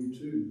beings, we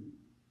too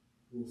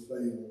will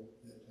fail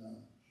at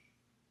times.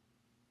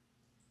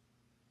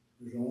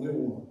 There's only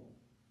one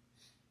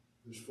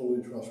who's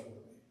fully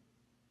trustworthy.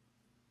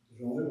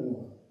 There's only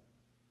one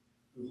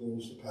who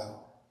holds the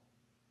power.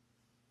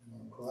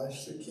 And on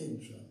Christ the King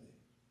Sunday,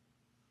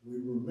 we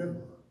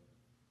remember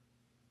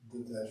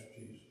that that's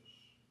Jesus.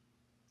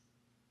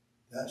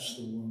 That's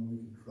the one we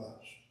can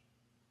trust.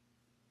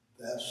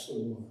 That's the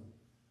one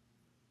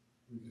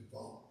we can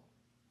follow.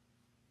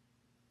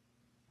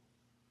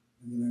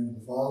 In the name of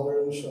the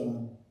Father, and the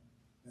Son,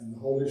 and the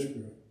Holy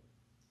Spirit.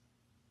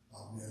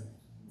 Amen.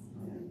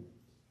 Amen.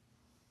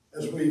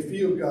 As we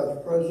feel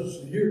God's presence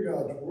and hear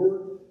God's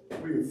word,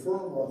 we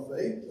affirm our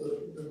faith.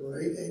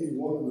 Number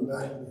 881 in the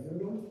back of the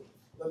hymnal.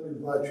 Let me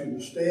invite you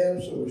to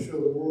stand so we show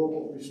the world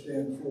what we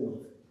stand for.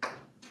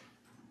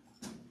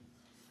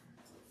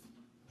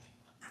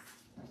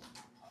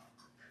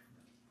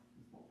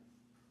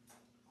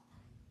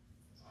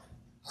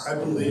 I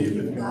believe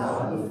in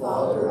God the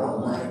Father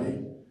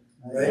Almighty,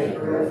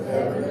 maker of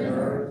heaven and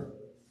earth,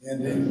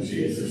 and in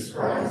Jesus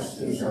Christ,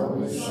 his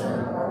only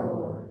Son, our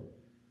Lord,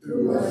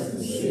 who was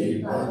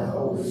conceived by the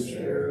Holy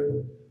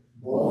Spirit,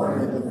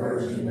 born of the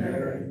Virgin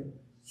Mary,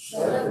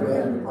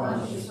 suffered under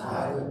Pontius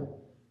Pilate,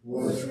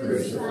 was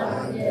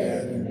crucified,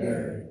 dead, and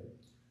buried.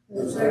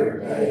 The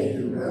third day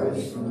he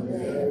rose from the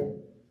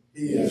dead.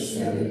 He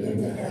ascended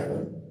into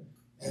heaven,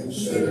 and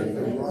sitteth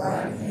at the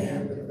right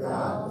hand of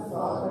God the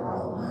Father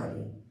Almighty.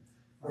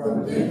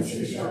 From thence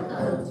he shall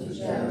come to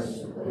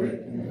judge the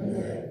quick and the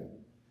dead.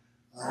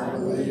 I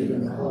believe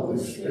in the Holy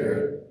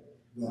Spirit,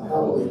 the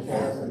Holy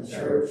Catholic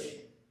Church,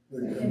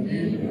 the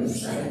communion of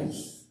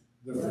saints,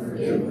 the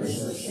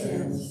forgiveness of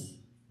sins,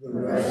 the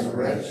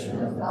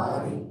resurrection of the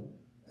body,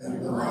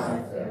 and the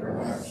life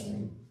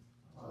everlasting.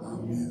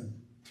 Amen.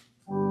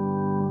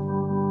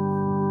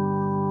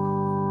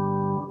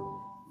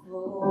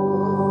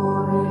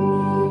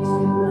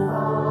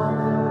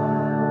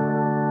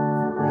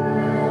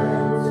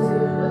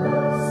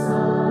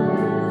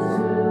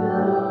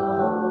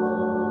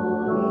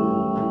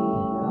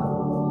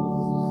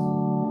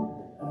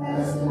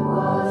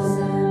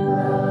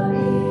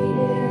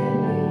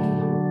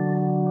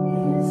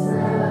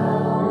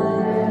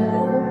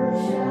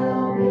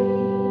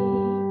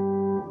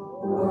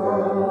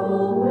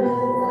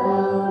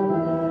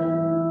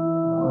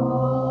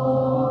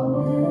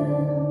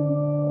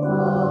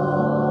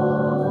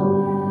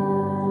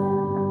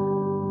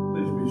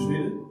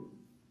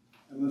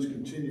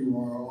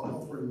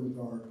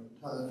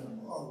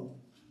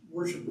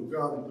 Worship of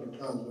God with our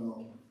tithes and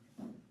offering.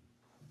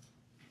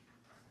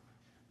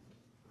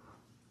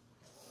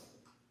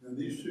 Now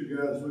these two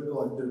guys look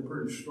like they're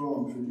pretty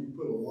strong, so you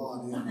put a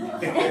lot in.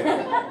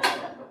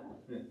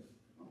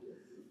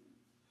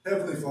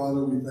 Heavenly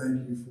Father, we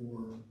thank you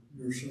for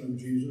your Son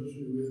Jesus,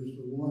 who is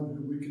the one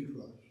who we can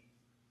trust,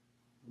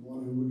 the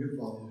one who we can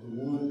follow, the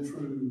one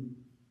true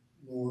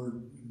Lord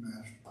and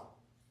Master.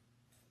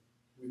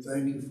 We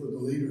thank you for the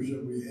leaders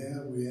that we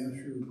have. We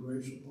ask your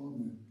grace upon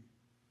them.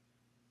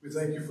 We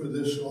thank you for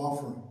this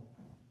offering,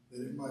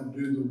 that it might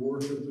do the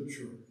work of the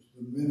church,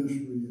 the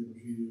ministry of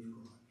Jesus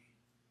Christ.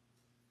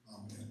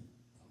 Amen.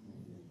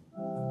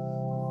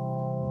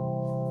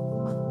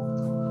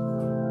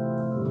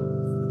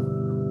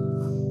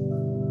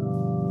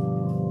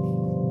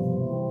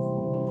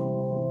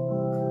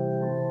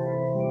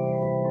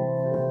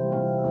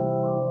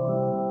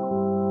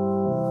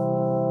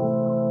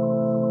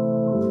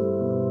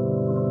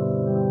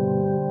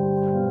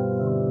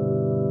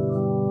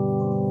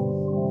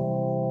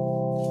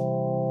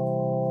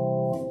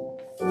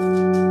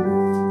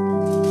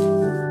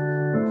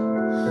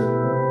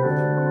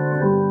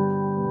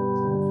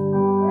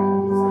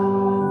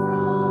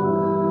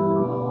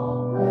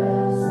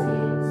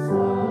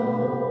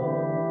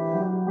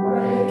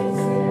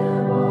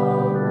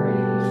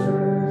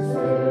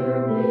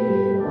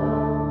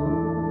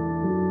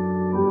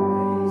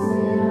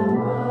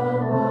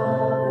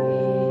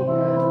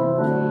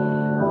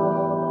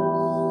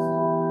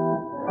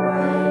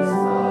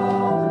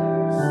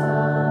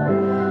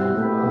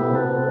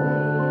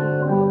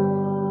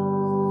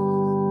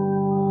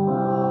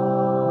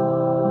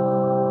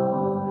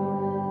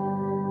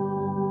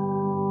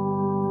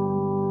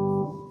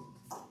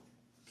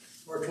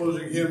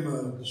 Closing hymn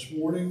this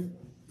morning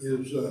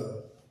is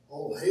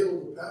All Hail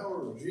the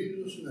Power of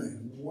Jesus'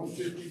 Name,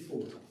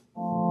 154.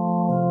 Oh,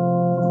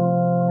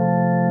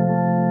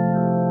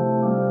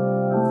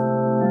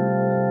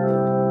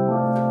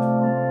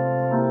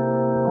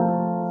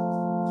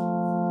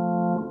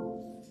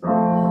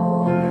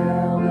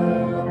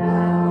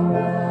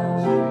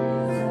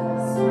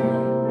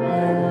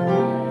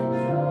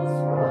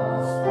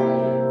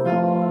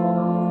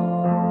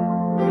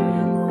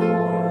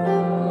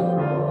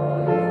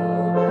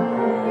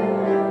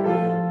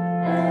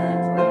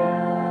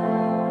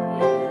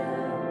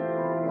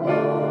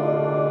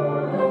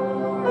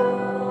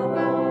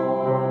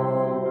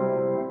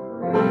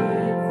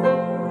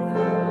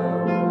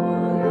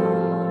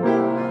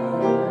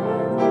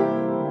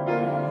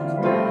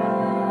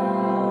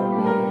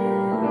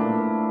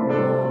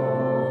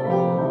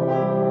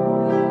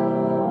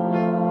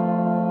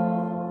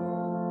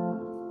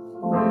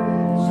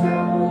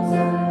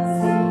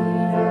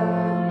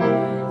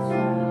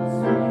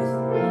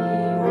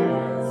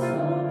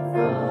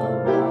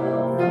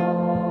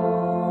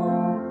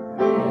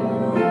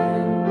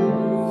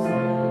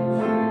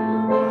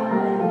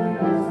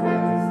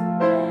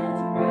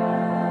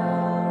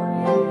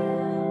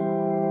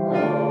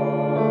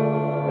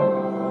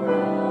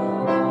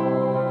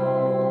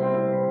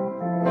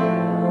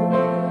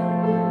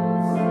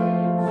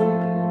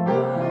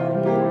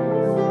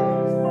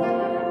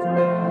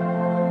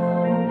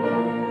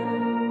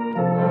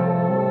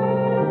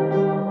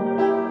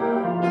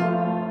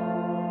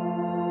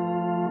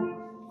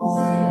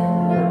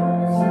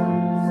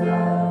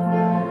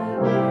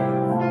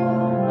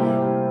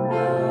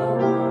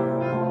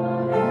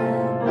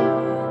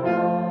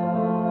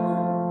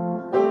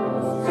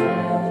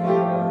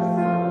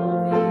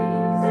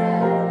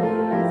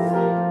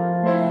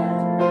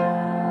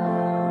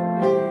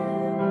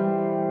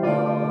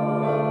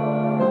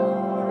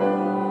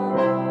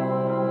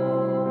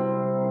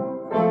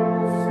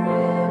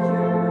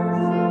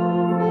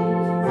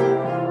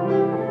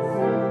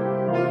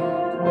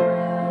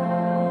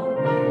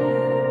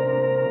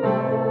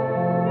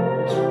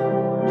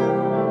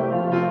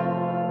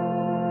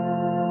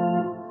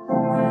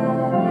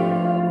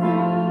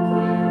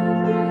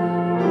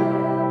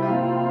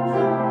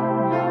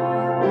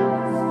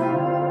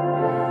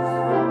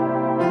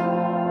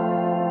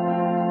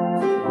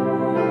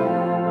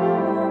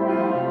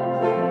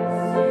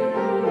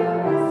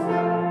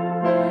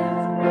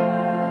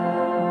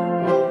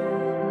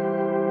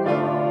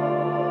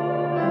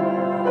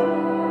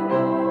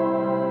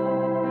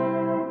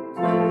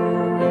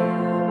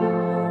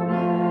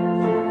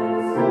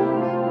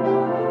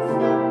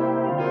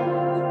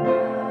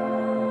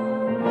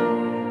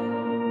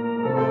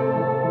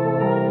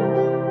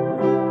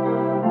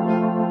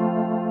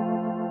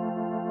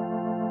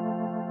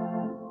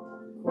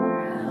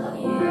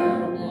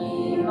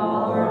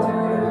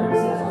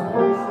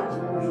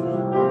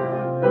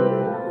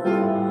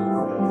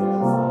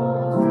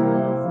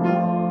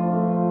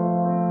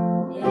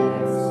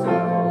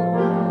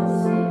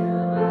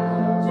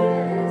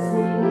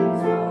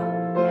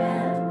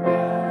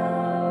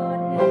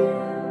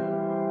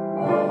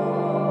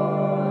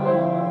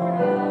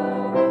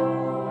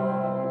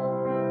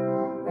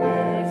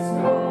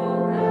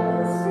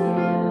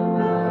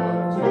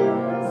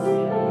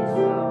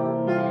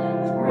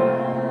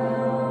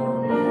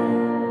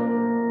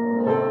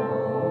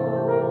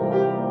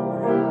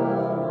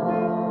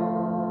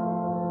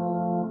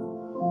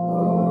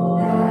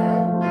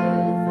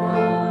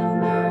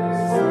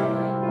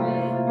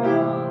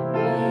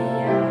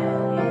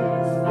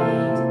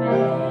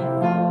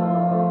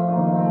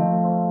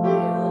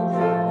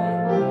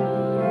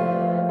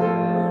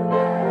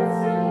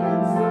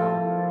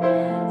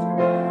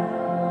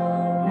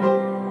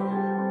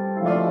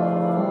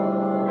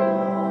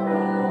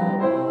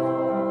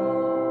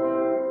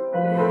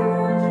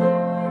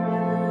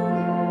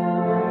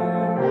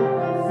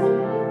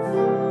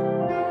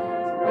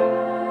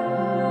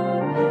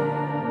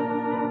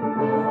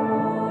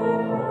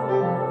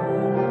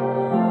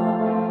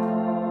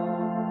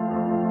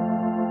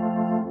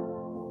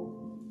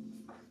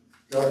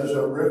 as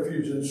our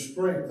refuge and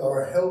strength,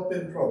 our help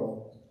in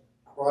trouble.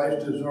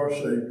 Christ is our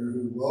Savior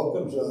who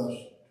welcomes us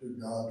to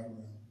God's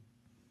realm.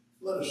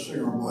 Let us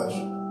sing our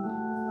blessing.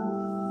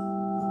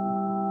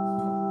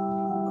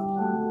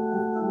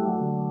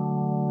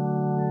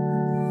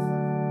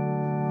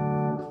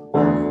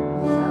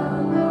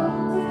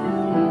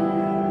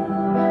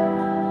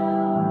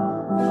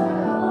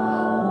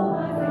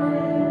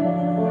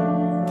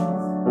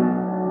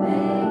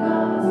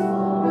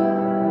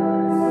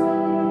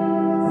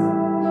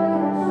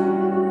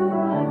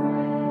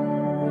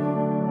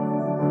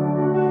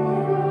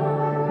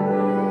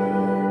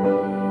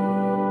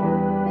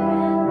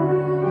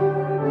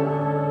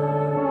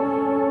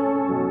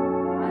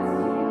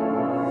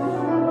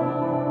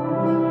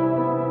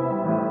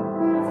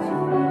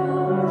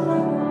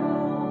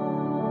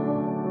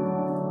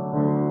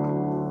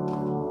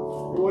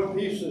 Go in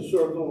peace and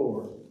serve the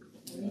Lord.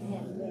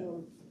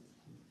 Amen.